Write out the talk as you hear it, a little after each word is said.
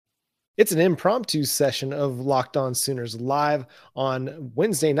It's an impromptu session of Locked On Sooners live on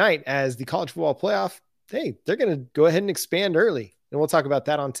Wednesday night as the college football playoff. Hey, they're going to go ahead and expand early. And we'll talk about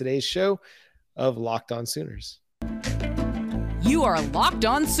that on today's show of Locked On Sooners. You are Locked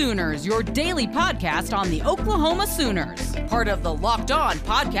On Sooners, your daily podcast on the Oklahoma Sooners, part of the Locked On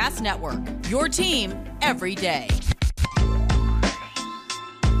Podcast Network, your team every day.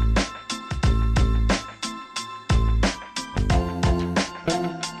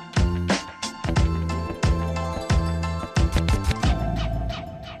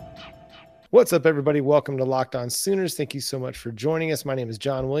 What's up, everybody? Welcome to Locked On Sooners. Thank you so much for joining us. My name is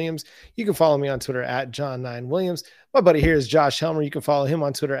John Williams. You can follow me on Twitter at John9Williams. My buddy here is Josh Helmer. You can follow him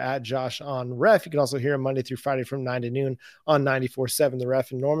on Twitter at JoshOnRef. You can also hear him Monday through Friday from 9 to noon on 94.7 The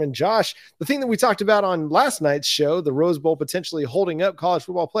Ref in Norman. Josh, the thing that we talked about on last night's show, the Rose Bowl potentially holding up college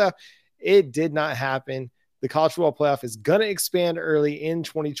football playoff, it did not happen. The college football playoff is going to expand early in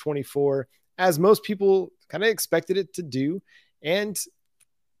 2024, as most people kind of expected it to do. And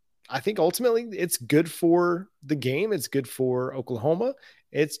I think ultimately it's good for the game. It's good for Oklahoma.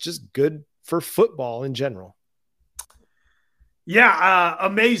 It's just good for football in general. Yeah,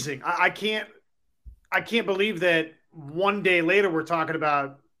 amazing. I can't believe that one day later we're talking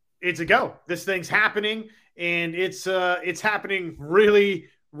about it's a go. This thing's happening, and it's happening really,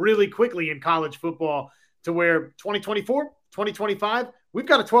 really quickly in college football to where 2024, 2025, we've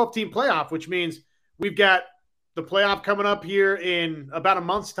got a 12-team playoff, which means we've got the playoff coming up here in about a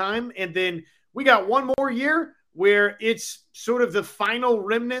month's time. And then we got one more year where it's sort of the final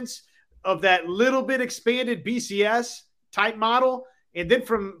remnants of that little bit expanded BCS type model. And then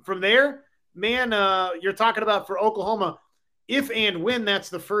from there, man, you're talking about for Oklahoma, if and when that's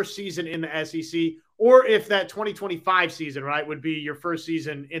the first season in the SEC, or if that 2025 season, right, would be your first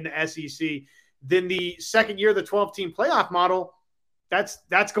season in the SEC, then the second year, the 12-team playoff model,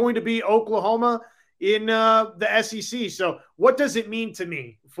 that's going to be Oklahoma in the SEC. So what does it mean to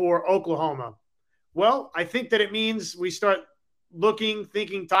me for Oklahoma? Well, I think that it means we start looking,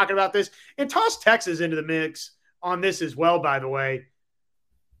 thinking, talking about this, and toss Texas into the mix on this as well, by the way.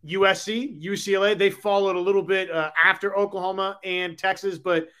 USC, UCLA, they followed a little bit after Oklahoma and Texas,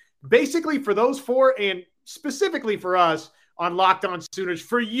 but basically for those four, and specifically for us on Locked On Sooners,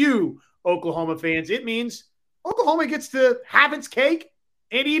 for you, Oklahoma fans, it means Oklahoma gets to have its cake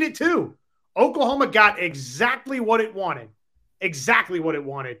and eat it too. Oklahoma got exactly what it wanted,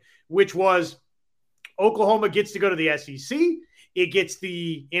 which was Oklahoma gets to go to the SEC. It gets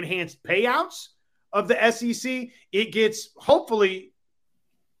the enhanced payouts of the SEC. It gets hopefully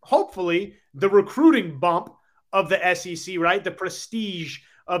the recruiting bump of the SEC, right? The prestige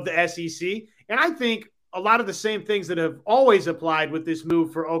of the SEC. And I think a lot of the same things that have always applied with this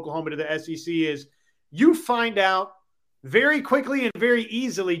move for Oklahoma to the SEC is you find out very quickly and very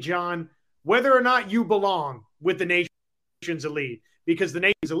easily, John, whether or not you belong with the nation's elite, because the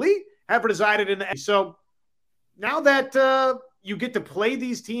nation's elite have resided in the SEC. So now that you get to play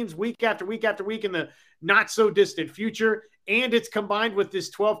these teams week after week after week in the not so distant future, and it's combined with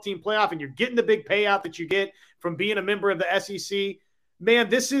this 12-team playoff, and you're getting the big payout that you get from being a member of the SEC, man,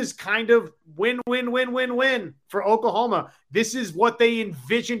 this is kind of win-win-win-win-win for Oklahoma. This is what they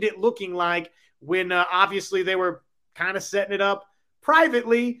envisioned it looking like when obviously they were kind of setting it up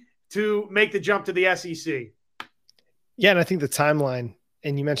privately to make the jump to the SEC. Yeah, and I think the timeline,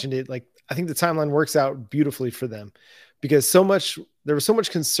 and you mentioned it, like I think the timeline works out beautifully for them because there was so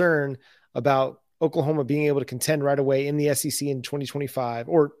much concern about Oklahoma being able to contend right away in the SEC in 2025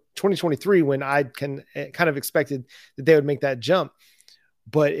 or 2023 when I kind of expected that they would make that jump.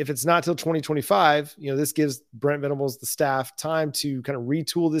 But if it's not till 2025, this gives Brent Venables, the staff, time to kind of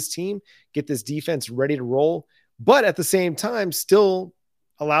retool this team, get this defense ready to roll, but at the same time still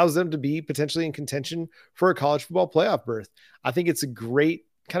allows them to be potentially in contention for a college football playoff berth. I think it's a great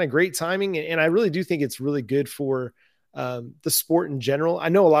timing. And I really do think it's really good for the sport in general. I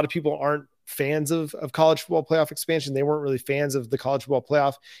know a lot of people aren't fans of college football playoff expansion. They weren't really fans of the college football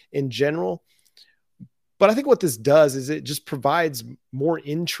playoff in general. But I think what this does is it just provides more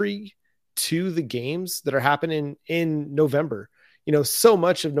intrigue to the games that are happening in November. So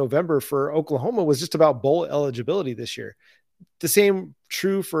much of November for Oklahoma was just about bowl eligibility this year. The same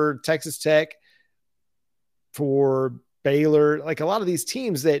true for Texas Tech, for Baylor, like a lot of these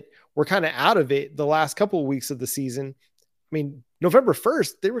teams that were kind of out of it the last couple of weeks of the season. I mean, November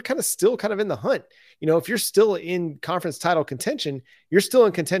 1st, they were still in the hunt. If you're still in conference title contention, you're still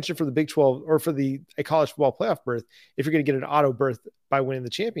in contention for the Big 12 or for a college football playoff berth if you're going to get an auto berth by winning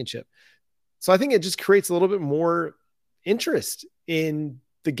the championship. So I think it just creates a little bit more interest in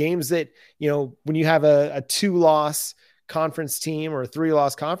the games that, when you have a 2-loss conference team or a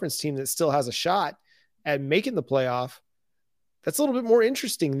 3-loss conference team that still has a shot at making the playoff, that's a little bit more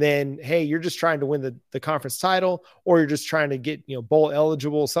interesting than, hey, you're just trying to win the conference title, or you're just trying to get, bowl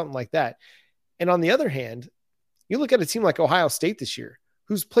eligible, something like that. And on the other hand, you look at a team like Ohio State this year,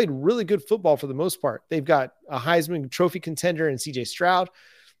 who's played really good football for the most part. They've got a Heisman Trophy contender in CJ Stroud.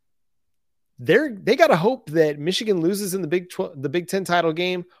 They got to hope that Michigan loses in the Big Ten title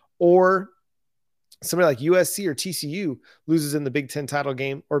game, or somebody like USC or TCU loses in the Big Ten title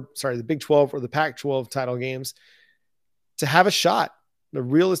game, the Big 12 or the Pac-12 title games, to have a shot, a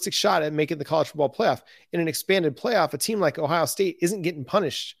realistic shot at making the college football playoff. In an expanded playoff, a team like Ohio State isn't getting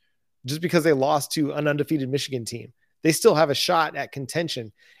punished just because they lost to an undefeated Michigan team. They still have a shot at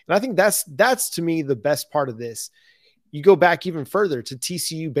contention. And I think that's to me the best part of this. You go back even further to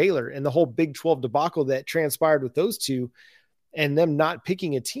TCU Baylor and the whole Big 12 debacle that transpired with those two and them not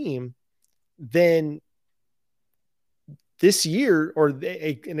picking a team. Then this year, or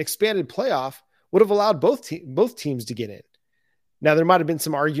an expanded playoff would have allowed both teams to get in. Now, there might have been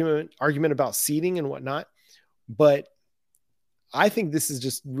some argument about seeding and whatnot, but I think this is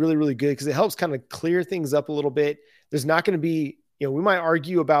just really, really good because it helps kind of clear things up a little bit. There's not going to be, we might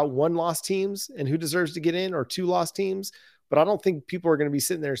argue about 1-loss teams and who deserves to get in, or 2-loss teams, but I don't think people are going to be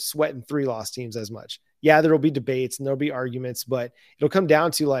sitting there sweating 3-loss teams as much. Yeah, there'll be debates and there'll be arguments, but it'll come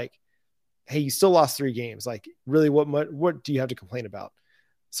down to like, hey, you still lost 3 games. Like, really, what do you have to complain about?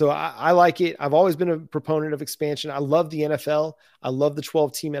 So I like it. I've always been a proponent of expansion. I love the NFL. I love the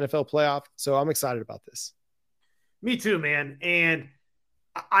 12-team NFL playoff. So I'm excited about this. Me too, man. And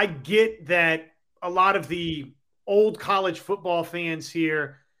I get that a lot of the old college football fans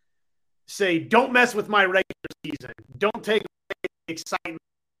here say, don't mess with my regular season. Don't take away the excitement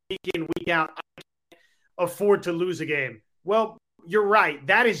week in, week out. I can't afford to lose a game. Well, you're right.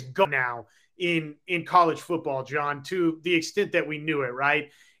 That is gone now in college football, John, to the extent that we knew it, right?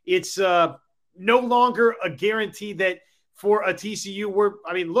 It's no longer a guarantee that for a TCU,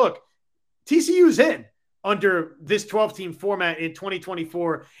 look, TCU's in under this 12-team format in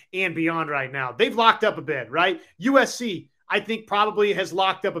 2024 and beyond right now. They've locked up a bit, right? USC, I think, probably has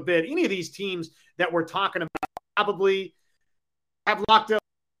locked up a bit. Any of these teams that we're talking about probably have locked up.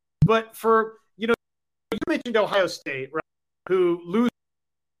 But for, you mentioned Ohio State, right, who lose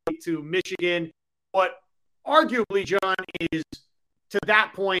to Michigan. What arguably, John, is to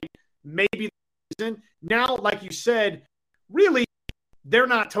that point maybe the reason. Now, like you said, really, they're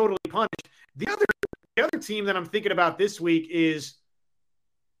not totally punished. The other team that I'm thinking about this week is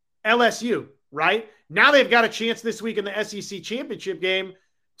LSU, right? Now they've got a chance this week in the SEC championship game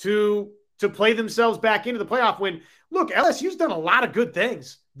to play themselves back into the playoff when, look, LSU's done a lot of good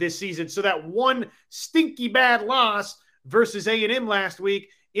things this season. So that one stinky bad loss versus A&M last week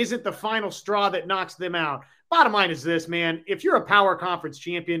isn't the final straw that knocks them out. Bottom line is this, man. If you're a power conference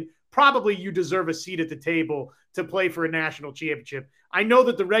champion, probably you deserve a seat at the table to play for a national championship. I know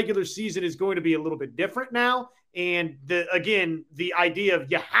that the regular season is going to be a little bit different now. And the idea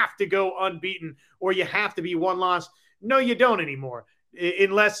of you have to go unbeaten or you have to be 1 loss. No, you don't anymore,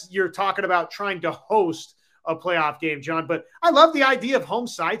 unless you're talking about trying to host a playoff game, John. But I love the idea of home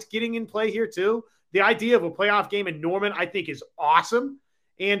sites getting in play here too. The idea of a playoff game in Norman, I think, is awesome.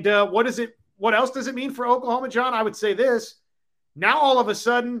 And what else does it mean for Oklahoma, John? I would say this. Now, all of a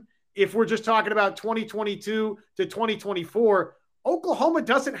sudden, if we're just talking about 2022 to 2024, Oklahoma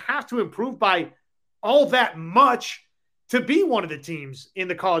doesn't have to improve by all that much to be one of the teams in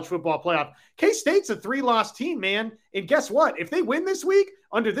the college football playoff. K-State's a 3-loss team, man. And guess what? If they win this week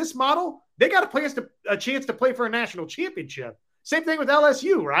under this model, they got a chance to play for a national championship. Same thing with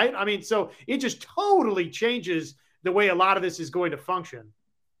LSU, right? So it just totally changes the way a lot of this is going to function.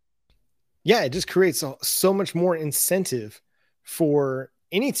 Yeah, it just creates so much more incentive for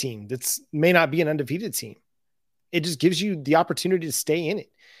any team that's may not be an undefeated team. It just gives you the opportunity to stay in it.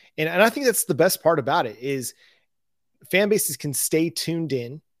 And I think that's the best part about it is fan bases can stay tuned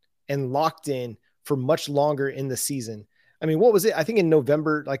in and locked in for much longer in the season. What was it? I think in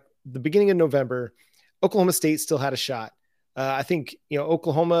November, like the beginning of November, Oklahoma State still had a shot. I think,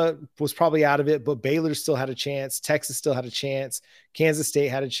 Oklahoma was probably out of it, but Baylor still had a chance. Texas still had a chance. Kansas State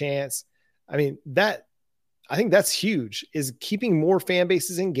had a chance. I think that's huge, is keeping more fan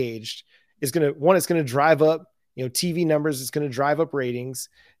bases engaged is going to, it's going to drive up, TV numbers. It's going to drive up ratings.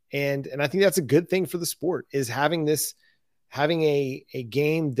 And I think that's a good thing for the sport, is having a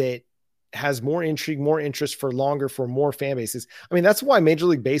game that has more intrigue, more interest for longer, for more fan bases. That's why Major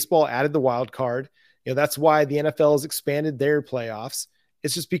League Baseball added the wild card. That's why the NFL has expanded their playoffs.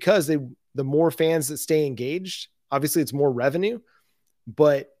 It's just because the more fans that stay engaged, obviously it's more revenue,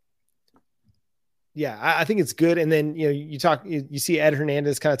 but Yeah, I think it's good. And then, you see Ed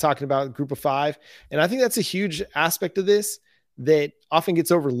Hernandez kind of talking about group of 5. And I think that's a huge aspect of this that often gets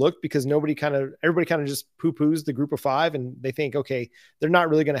overlooked because everybody kind of just poo-poos the group of 5 and they think, okay, they're not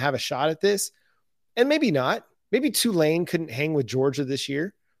really going to have a shot at this. And maybe not. Maybe Tulane couldn't hang with Georgia this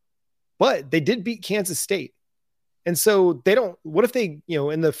year, but they did beat Kansas State. And so what if they,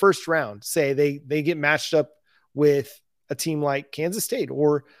 in the first round, say they get matched up with a team like Kansas State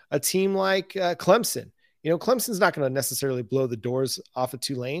or a team like Clemson? Clemson's not going to necessarily blow the doors off of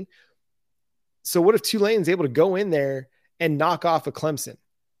Tulane. So what if Tulane's able to go in there and knock off a Clemson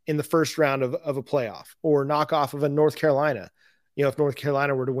in the first round of a playoff, or knock off of a North Carolina, if North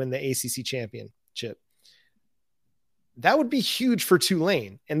Carolina were to win the ACC championship? That would be huge for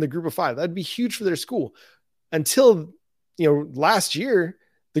Tulane and the group of 5. That'd be huge for their school. Until, last year,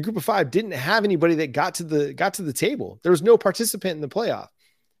 the group of 5 didn't have anybody that got to the table. There was no participant in the playoff.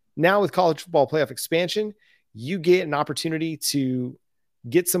 Now with college football playoff expansion, you get an opportunity to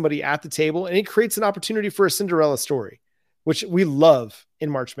get somebody at the table, and it creates an opportunity for a Cinderella story, which we love in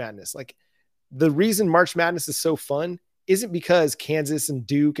March Madness. Like, the reason March Madness is so fun isn't because Kansas and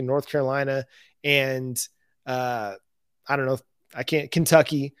Duke and North Carolina and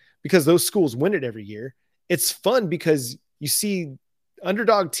Kentucky, because those schools win it every year. It's fun because you see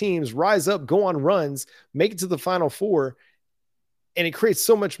underdog teams rise up, go on runs, make it to the Final Four, and it creates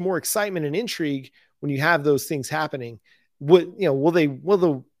so much more excitement and intrigue when you have those things happening. Will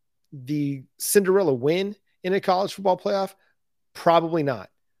the Cinderella win in a college football playoff? Probably not.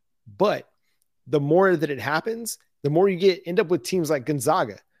 But the more that it happens, the more you end up with teams like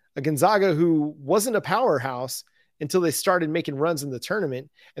Gonzaga, a Gonzaga who wasn't a powerhouse until they started making runs in the tournament,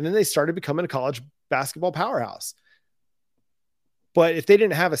 and then they started becoming a college basketball powerhouse. But if they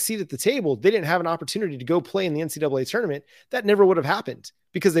didn't have a seat at the table, they didn't have an opportunity to go play in the NCAA tournament, that never would have happened,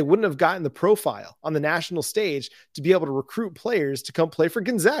 because they wouldn't have gotten the profile on the national stage to be able to recruit players to come play for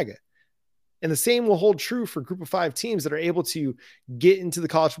Gonzaga. And the same will hold true for group of 5 teams that are able to get into the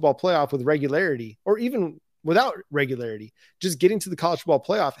college football playoff with regularity, or even without regularity. Just getting to the college football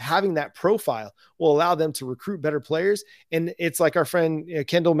playoff, having that profile will allow them to recruit better players. And it's like our friend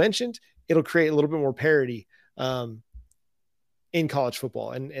Kendall mentioned, it'll create a little bit more parity in college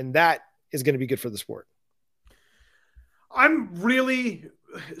football. And that is going to be good for the sport.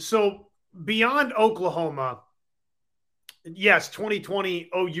 So beyond Oklahoma, yes, 2020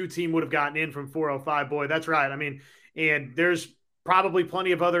 OU team would have gotten in from 405. Boy, that's right. I mean, and there's probably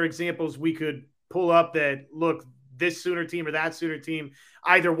plenty of other examples we could pull up that, look, this Sooner team or that Sooner team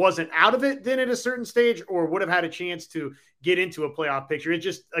either wasn't out of it then at a certain stage or would have had a chance to get into a playoff picture. It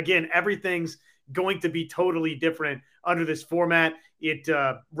just, again, everything's going to be totally different under this format. It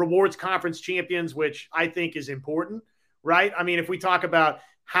rewards conference champions, which I think is important, right? I mean, if we talk about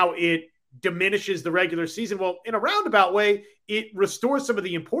how it diminishes the regular season, well, in a roundabout way, it restores some of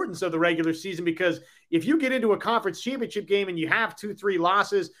the importance of the regular season, because if you get into a conference championship game and you have 2, 3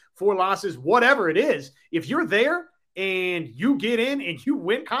 losses, 4 losses, whatever it is, if you're there and you get in and you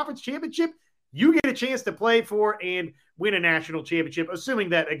win conference championship, you get a chance to play for and win a national championship, assuming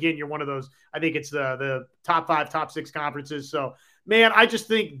that, again, you're one of those, I think it's the top 5, top 6 conferences. So, man, I just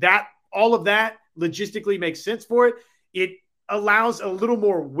think that all of that logistically makes sense for it. It allows a little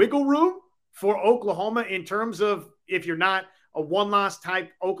more wiggle room for Oklahoma in terms of, if you're not a one-loss type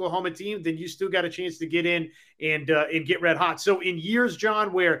Oklahoma team, then you still got a chance to get in and get red hot. So in years,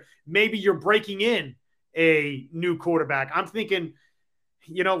 John, where maybe you're breaking in a new quarterback, I'm thinking,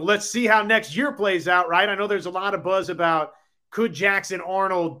 let's see how next year plays out, right? I know there's a lot of buzz about, could Jackson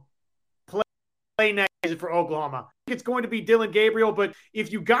Arnold play next season for Oklahoma? I think it's going to be Dylan Gabriel, but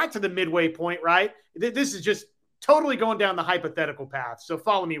if you got to the midway point, right, this is just totally going down the hypothetical path. So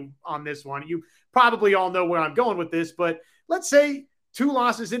follow me on this one. You probably all know where I'm going with this, but let's say 2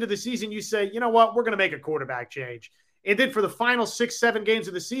 losses into the season, you say, you know what, we're going to make a quarterback change. And then for the final 6, 7 games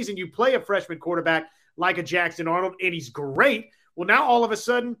of the season, you play a freshman quarterback like a Jackson Arnold, and he's great. Well, now all of a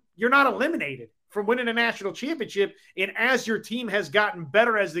sudden, you're not eliminated from winning a national championship. And as your team has gotten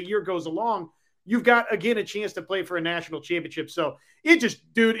better as the year goes along, you've got, again, a chance to play for a national championship. So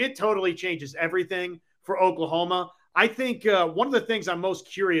it totally changes everything for Oklahoma. I think one of the things I'm most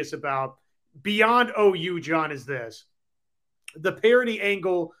curious about beyond OU, John, is this. The parity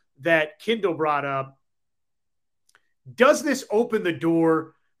angle that Kendall brought up, does this open the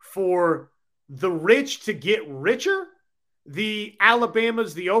door for the rich to get richer? The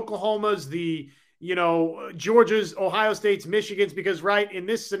Alabamas, the Oklahomas, the Georgias, Ohio States, Michigans, because right in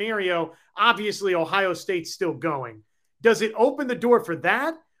this scenario, obviously Ohio State's still going. Does it open the door for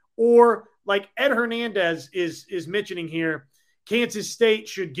that? Or like Ed Hernandez is mentioning here, Kansas State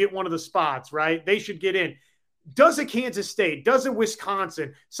should get one of the spots, right? They should get in. Does a Kansas State, does a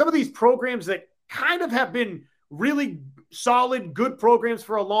Wisconsin, some of these programs that kind of have been really solid, good programs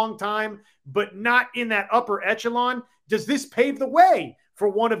for a long time, but not in that upper echelon, does this pave the way for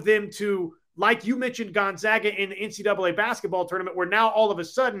one of them to, like you mentioned, Gonzaga in the NCAA basketball tournament, where now all of a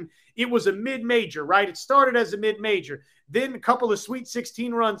sudden it was a mid-major, right? It started as a mid-major. Then a couple of Sweet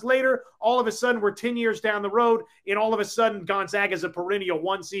 16 runs later, all of a sudden we're 10 years down the road, and all of a sudden Gonzaga is a perennial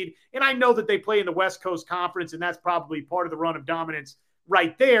 1 seed. And I know that they play in the West Coast Conference, and that's probably part of the run of dominance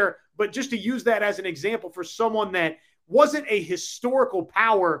right there. But just to use that as an example for someone that wasn't a historical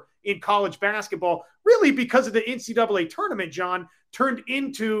power in college basketball, really because of the NCAA tournament, John, turned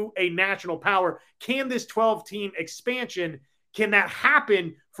into a national power. Can this 12-team expansion, can that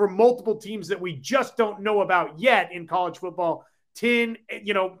happen for multiple teams that we just don't know about yet in college football 10,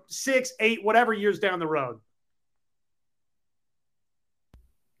 6, 8, whatever years down the road?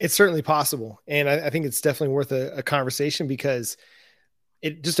 It's certainly possible. And I think it's definitely worth a conversation, because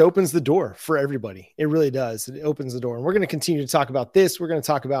it just opens the door for everybody. It really does. It opens the door. And we're going to continue to talk about this. We're going to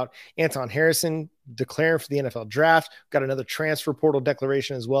talk about Anton Harrison declaring for the NFL draft. We've got another transfer portal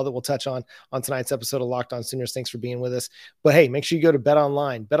declaration as well that we'll touch on tonight's episode of Locked On Sooners. Thanks for being with us. But hey, make sure you go to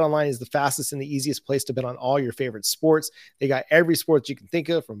BetOnline. BetOnline is the fastest and the easiest place to bet on all your favorite sports. They got every sport you can think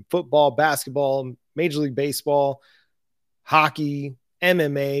of, from football, basketball, Major League Baseball, hockey,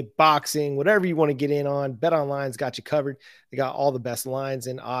 MMA, boxing, whatever you want to get in on. BetOnline's got you covered. They got all the best lines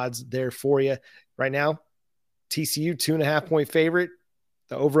and odds there for you. Right now, TCU 2.5-point favorite.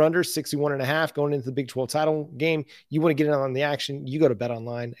 The over-under 61.5 going into the Big 12 title game. You want to get in on the action, you go to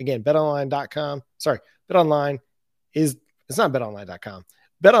BetOnline. Again, betonline.com. Sorry, BetOnline it's not betonline.com.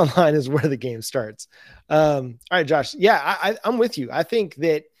 BetOnline is where the game starts. All right, Josh. Yeah, I'm with you. I think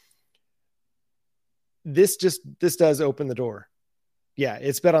that this does open the door. Yeah,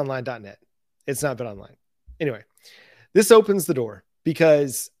 it's betonline.net. It's not BetOnline. Anyway, this opens the door,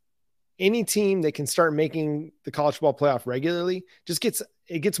 because any team that can start making the college football playoff regularly just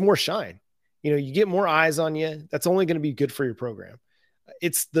gets more shine. You get more eyes on you. That's only going to be good for your program.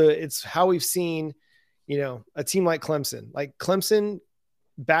 It's how we've seen, a team like Clemson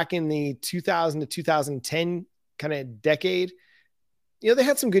back in the 2000 to 2010 kind of decade. They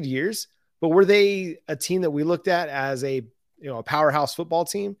had some good years, but were they a team that we looked at as a powerhouse football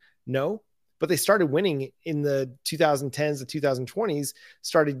team? No, but they started winning in the 2010s to 2020s,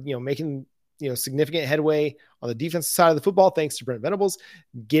 started, making, significant headway on the defensive side of the football, thanks to Brent Venables,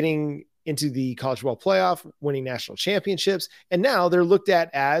 getting into the college football playoff, winning national championships. And now they're looked at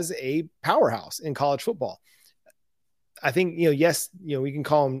as a powerhouse in college football. I think, yes, we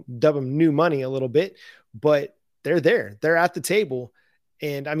can dub them new money a little bit, but they're there, they're at the table.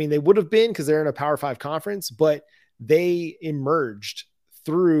 And I mean, they would have been, because they're in a Power 5 conference, but they emerged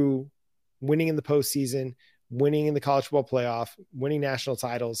through winning in the postseason, winning in the college football playoff, winning national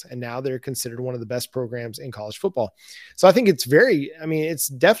titles, and now they're considered one of the best programs in college football. So I think it's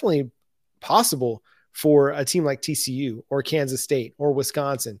definitely possible for a team like TCU or Kansas State or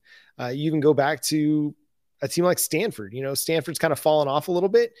Wisconsin. You can go back to a team like Stanford. Stanford's kind of fallen off a little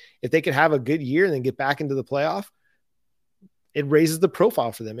bit. If they could have a good year and then get back into the playoff, it raises the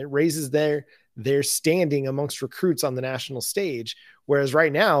profile for them. It raises their standing amongst recruits on the national stage. Whereas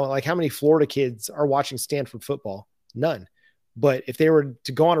right now, like, how many Florida kids are watching Stanford football? None. But if they were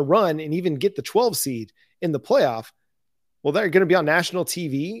to go on a run and even get the 12 seed in the playoff, well, they're going to be on national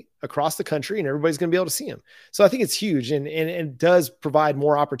TV across the country, and everybody's going to be able to see them. So I think it's huge, and it does provide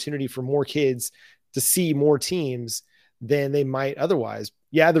more opportunity for more kids to see more teams than they might otherwise.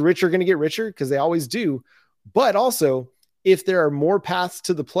 Yeah, the rich are going to get richer, because they always do. But also, if there are more paths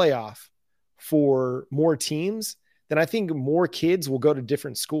to the playoff for more teams, then I think more kids will go to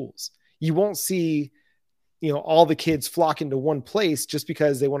different schools. You won't see, all the kids flock into one place just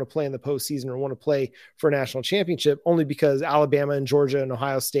because they want to play in the postseason or want to play for a national championship, only because Alabama and Georgia and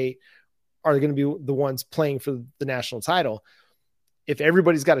Ohio State are going to be the ones playing for the national title. If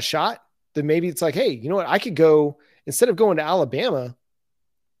everybody's got a shot, then maybe it's like, hey, you know what? I could go, instead of going to Alabama,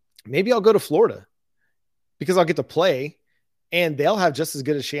 maybe I'll go to Florida, because I'll get to play, and they'll have just as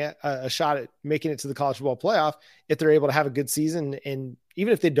good a shot at making it to the college football playoff if they're able to have a good season. And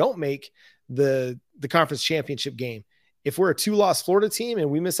even if they don't make the conference championship game, if we're a 2-loss Florida team and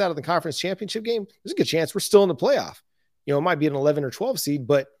we miss out on the conference championship game, there's a good chance we're still in the playoff. It might be an 11 or 12 seed,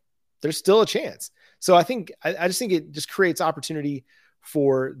 but there's still a chance. So I just think it just creates opportunity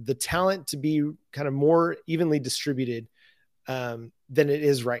for the talent to be kind of more evenly distributed than it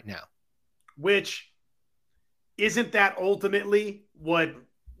is right now. Which, isn't that ultimately what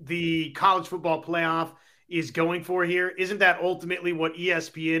the college football playoff is going for here? Isn't that ultimately what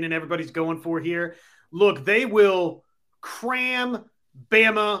ESPN and everybody's going for here? Look, they will cram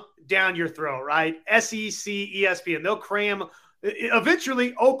Bama down your throat, right? SEC, ESPN. They'll cram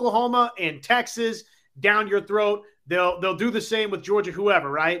eventually Oklahoma and Texas down your throat. They'll do the same with Georgia, whoever,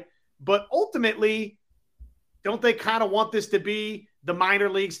 right? But ultimately, don't they kind of want this to be the minor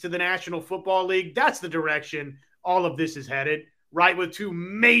leagues to the National Football League? That's the direction all of this is headed, right? With two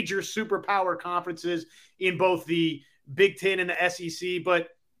major superpower conferences in both the Big Ten and the SEC. But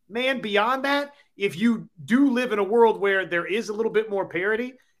man, beyond that, if you do live in a world where there is a little bit more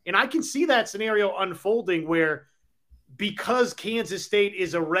parity, and I can see that scenario unfolding where because Kansas State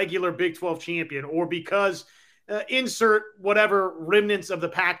is a regular Big 12 champion, or because insert whatever remnants of the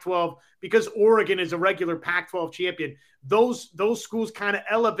Pac-12, because Oregon is a regular Pac-12 champion, those schools kind of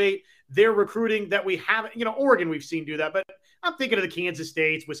elevate their recruiting that we haven't, Oregon we've seen do that, but I'm thinking of the Kansas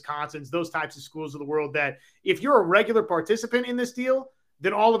States, Wisconsins, those types of schools of the world that if you're a regular participant in this deal,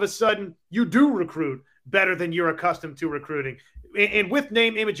 then all of a sudden you do recruit better than you're accustomed to recruiting. And with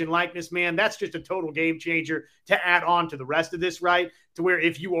name, image, and likeness, man, that's just a total game changer to add on to the rest of this, right? To where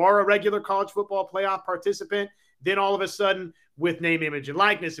if you are a regular college football playoff participant, then all of a sudden with name, image, and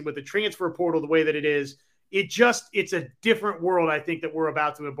likeness and with the transfer portal the way that it is, it's a different world, I think, that we're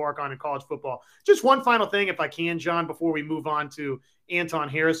about to embark on in college football. Just one final thing, if I can, John, before we move on to Anton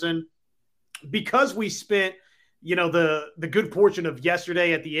Harrison. Because we spent, the good portion of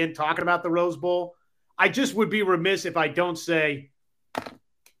yesterday at the end talking about the Rose Bowl, I just would be remiss if I don't say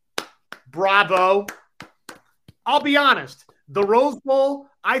bravo. I'll be honest. The Rose Bowl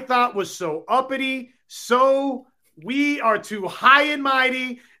I thought was so uppity, so we are too high and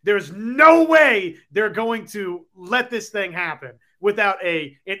mighty. There's no way they're going to let this thing happen without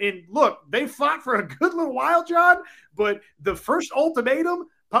and look, they fought for a good little while, John, but the first ultimatum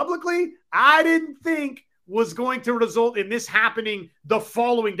publicly, I didn't think was going to result in this happening the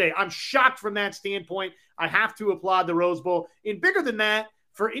following day. I'm shocked from that standpoint. I have to applaud the Rose Bowl. And bigger than that,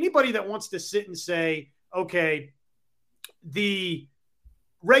 for anybody that wants to sit and say, okay, the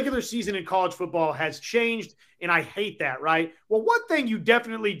regular season in college football has changed, and I hate that, right? Well, one thing you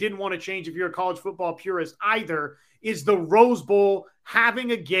definitely didn't want to change if you're a college football purist either is the Rose Bowl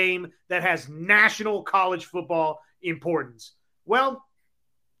having a game that has national college football importance. Well,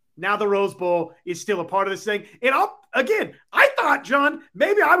 now the Rose Bowl is still a part of this thing. And I thought, John,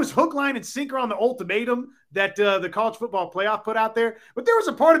 maybe I was hook, line, and sinker on the ultimatum that the college football playoff put out there. But there was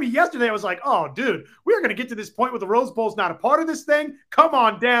a part of me yesterday I was like, oh, dude, we're going to get to this point where the Rose Bowl's not a part of this thing. Come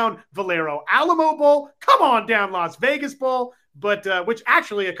on down, Valero Alamo Bowl. Come on down, Las Vegas Bowl. But which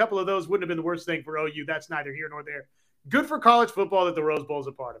actually a couple of those wouldn't have been the worst thing for OU. That's neither here nor there. Good for college football that the Rose Bowl is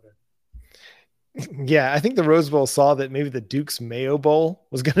a part of it. Yeah, I think the Rose Bowl saw that maybe the Duke's Mayo Bowl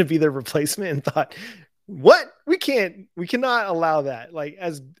was going to be their replacement and thought, what? We cannot allow that. Like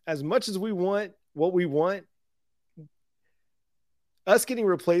as much as we want what we want, us getting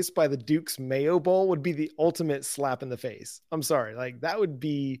replaced by the Duke's Mayo Bowl would be the ultimate slap in the face. I'm sorry. Like that would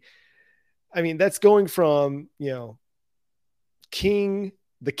be, that's going from, the king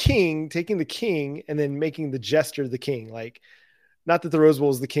taking the king and then making the jester the king. Like, not that the Rose Bowl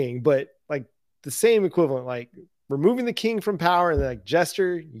is the king, but like the same equivalent, like removing the king from power and then like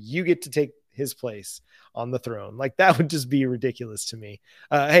jester, you get to take his place on the throne. Like that would just be ridiculous to me.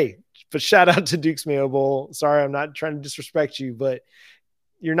 Hey, but shout out to Duke's Mayo Bowl. Sorry, I'm not trying to disrespect you, but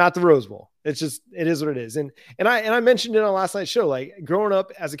you're not the Rose Bowl. It is what it is. And I mentioned it on last night's show, like growing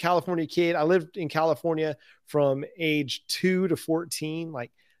up as a California kid, I lived in California from age 2 to 14.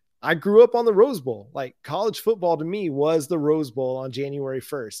 Like I grew up on the Rose Bowl. Like college football to me was the Rose Bowl on January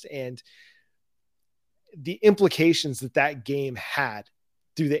 1st. And the implications that game had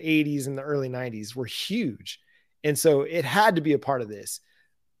through the 80s and the early 90s were huge. And so it had to be a part of this.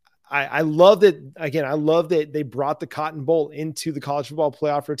 I love that. Again, I love that they brought the Cotton Bowl into the college football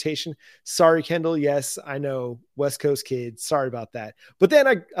playoff rotation. Sorry, Kendall. Yes, I know, West Coast kid. Sorry about that. But then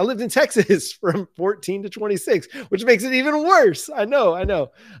I lived in Texas from 14 to 26, which makes it even worse. I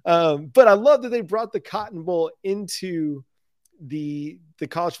know. But I love that they brought the Cotton Bowl into the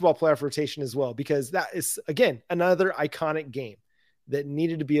college football playoff rotation as well, because that is, again, another iconic game that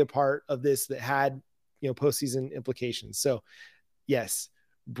needed to be a part of this, that had, postseason implications. So yes,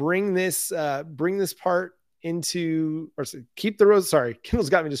 bring this part into, or keep the Rose. Sorry, Kendall's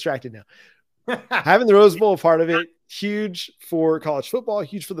got me distracted now. Having the Rose Bowl a part of it, huge for college football,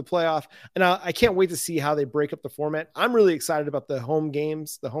 huge for the playoff. And I can't wait to see how they break up the format. I'm really excited about the home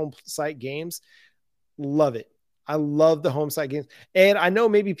games, the home site games. Love it. I love the home site games. And I know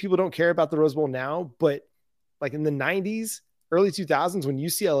maybe people don't care about the Rose Bowl now, but like in the 90s, early 2000s, when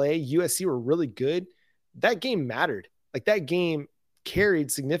UCLA, USC were really good, that game mattered. Like that game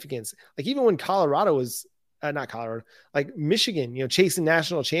carried significance. Like even when Colorado was not Colorado, like Michigan, chasing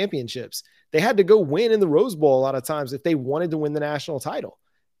national championships, they had to go win in the Rose Bowl a lot of times if they wanted to win the national title.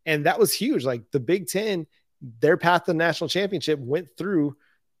 And that was huge. Like the Big Ten, their path to the national championship went through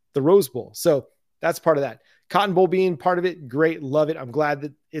the Rose Bowl. So that's part of that. Cotton Bowl being part of it, great, love it. I'm glad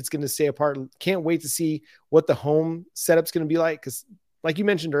that it's going to stay apart. Can't wait to see what the home setup's going to be like, because like you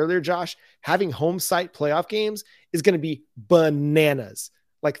mentioned earlier, Josh, having home site playoff games is going to be bananas.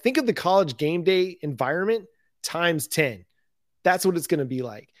 Like think of the college game day environment times 10. That's what it's going to be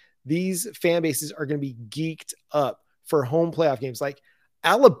like. These fan bases are going to be geeked up for home playoff games. Like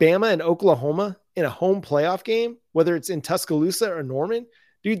Alabama and Oklahoma in a home playoff game, whether it's in Tuscaloosa or Norman,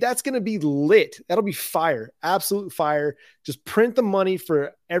 dude, that's going to be lit. That'll be fire. Absolute fire. Just print the money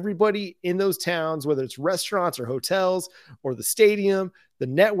for everybody in those towns, whether it's restaurants or hotels or the stadium, the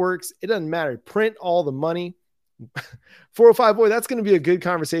networks. It doesn't matter. Print all the money. 405 boy, that's going to be a good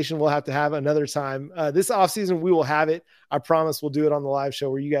conversation. We'll have to have another time. This offseason, we will have it. I promise we'll do it on the live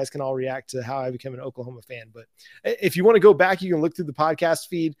show where you guys can all react to how I became an Oklahoma fan. But if you want to go back, you can look through the podcast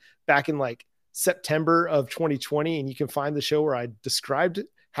feed back in like September of 2020, and you can find the show where I described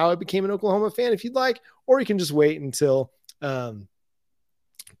how I became an Oklahoma fan if you'd like, or you can just wait until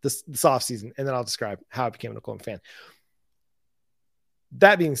this off season, and then I'll describe how I became an Oklahoma fan.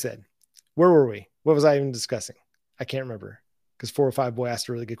 That being said, where were we? What was I even discussing? I can't remember because 405 boy asked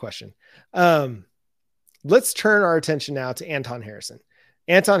a really good question. Let's turn our attention now to Anton Harrison.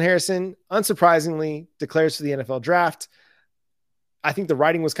 Anton Harrison, unsurprisingly, declares for the NFL draft. I think the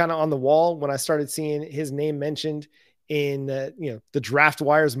writing was kind of on the wall when I started seeing his name mentioned in the Draft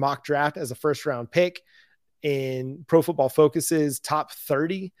Wire's mock draft as a first round pick, in Pro Football Focus's top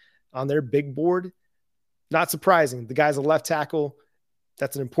 30 on their big board. Not surprising. The guy's a left tackle.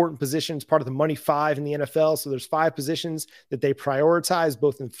 That's an important position. It's part of the Money 5 in the NFL. So there's 5 positions that they prioritize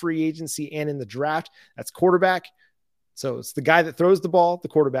both in free agency and in the draft. That's quarterback. So it's the guy that throws the ball, the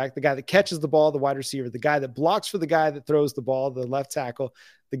quarterback, the guy that catches the ball, the wide receiver, the guy that blocks for the guy that throws the ball, the left tackle,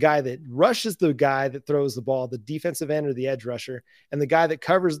 the guy that rushes the guy that throws the ball, the defensive end or the edge rusher, and the guy that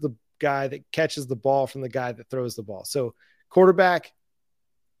covers the guy that catches the ball from the guy that throws the ball. So quarterback,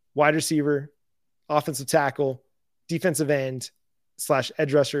 wide receiver, offensive tackle, defensive end, /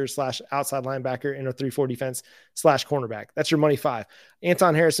 edge rusher / outside linebacker in a 3-4 defense / cornerback. That's your Money 5.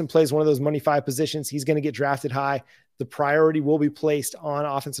 Anton Harrison plays one of those Money 5 positions. He's going to get drafted high. The priority will be placed on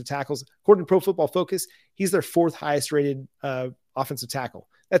offensive tackles. According to Pro Football Focus, he's their 4th highest rated offensive tackle.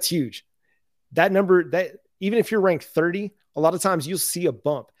 That's huge. That number, that even if you're ranked 30, a lot of times you'll see a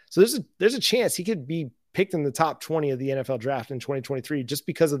bump. So there's a chance he could be picked in the top 20 of the NFL draft in 2023 just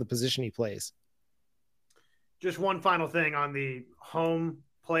because of the position he plays. Just one final thing on the home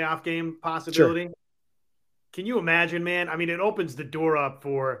playoff game possibility. Sure. Can you imagine, man? I mean, it opens the door up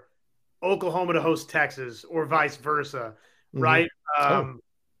for Oklahoma to host Texas or vice versa, right?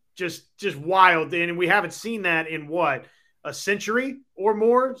 Just wild. And we haven't seen that in what, a century or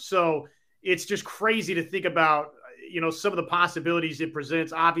more. So it's just crazy to think about, some of the possibilities it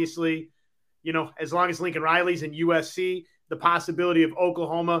presents. Obviously, as long as Lincoln Riley's in USC, the possibility of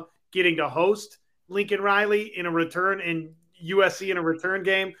Oklahoma getting to host Lincoln Riley in a return and USC in a return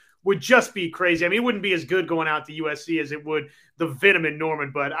game would just be crazy. I mean, it wouldn't be as good going out to USC as it would the Venom in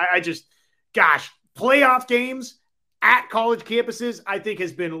Norman, but I just, playoff games at college campuses, I think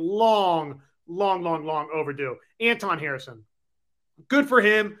has been long overdue. Anton Harrison, good for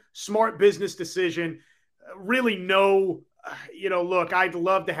him. Smart business decision. Really look, I'd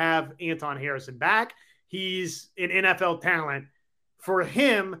love to have Anton Harrison back. He's an NFL talent. For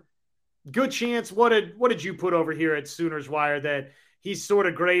him, good chance. What did you put over here at Sooners Wire that he's sort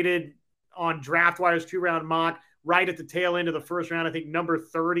of graded on Draft Wire's 2-round mock right at the tail end of the first round? I think number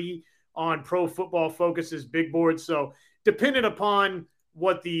 30 on Pro Football Focus's big board. So dependent upon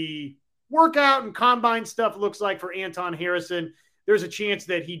what the workout and combine stuff looks like for Anton Harrison, there's a chance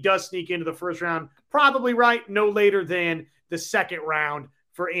that he does sneak into the first round, probably right no later than the second round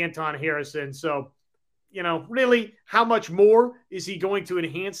for Anton Harrison. So really, how much more is he going to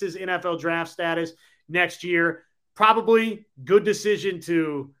enhance his NFL draft status next year? Probably good decision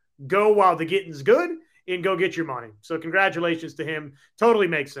to go while the getting's good and go get your money. So congratulations to him. Totally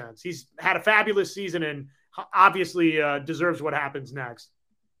makes sense. He's had a fabulous season and obviously deserves what happens next.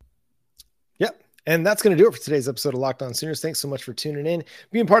 Yep. And that's going to do it for today's episode of Locked On Sooners. Thanks so much for tuning in,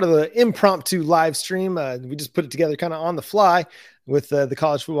 being part of the impromptu live stream. We just put it together kind of on the fly with the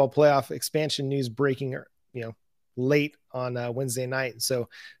college football playoff expansion news breaking, late on Wednesday night. So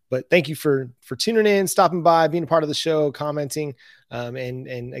But thank you for tuning in, stopping by, being a part of the show, commenting,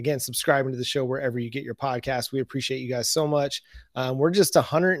 and again, subscribing to the show wherever you get your podcast. We appreciate you guys so much. We're just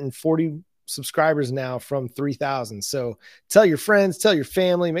 140 subscribers now from 3,000. So tell your friends, tell your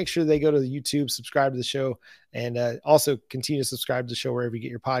family, make sure they go to the YouTube, subscribe to the show, and also continue to subscribe to the show wherever you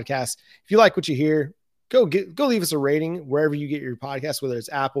get your podcasts. If you like what you hear, go leave us a rating wherever you get your podcast, whether it's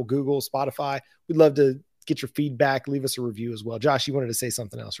Apple, Google, Spotify. We'd love to get your feedback. Leave us a review as well. Josh, you wanted to say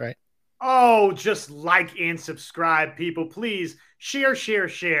something else, right? Oh, just like and subscribe, people. Please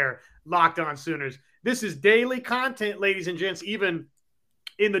share Locked On Sooners. This is daily content, ladies and gents, even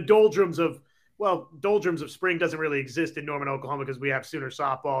in the doldrums of spring doesn't really exist in Norman, Oklahoma, because we have Sooner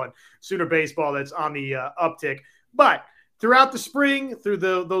softball and Sooner baseball that's on the uptick. But throughout the spring, through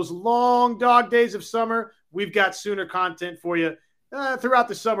those long dog days of summer, we've got Sooner content for you throughout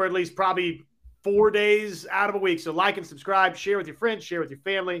the summer, at least probably 4 days out of a week. So like and subscribe, share with your friends, share with your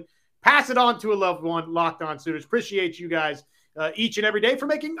family, pass it on to a loved one. Locked On Sooners. Appreciate you guys each and every day for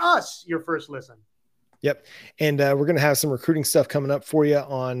making us your first listen. Yep. And we're going to have some recruiting stuff coming up for you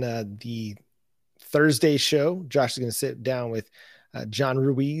on the Thursday show. Josh is going to sit down with John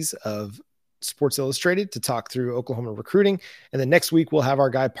Ruiz of Sports Illustrated to talk through Oklahoma recruiting. And then next week, we'll have our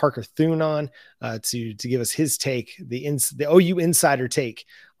guy Parker Thune on to give us his take, the OU insider take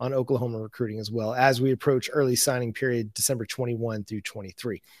on Oklahoma recruiting, as well as we approach early signing period, December 21 through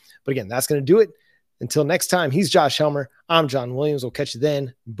 23. But again, that's going to do it. Until next time, he's Josh Helmer. I'm John Williams. We'll catch you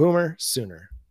then. Boomer Sooner.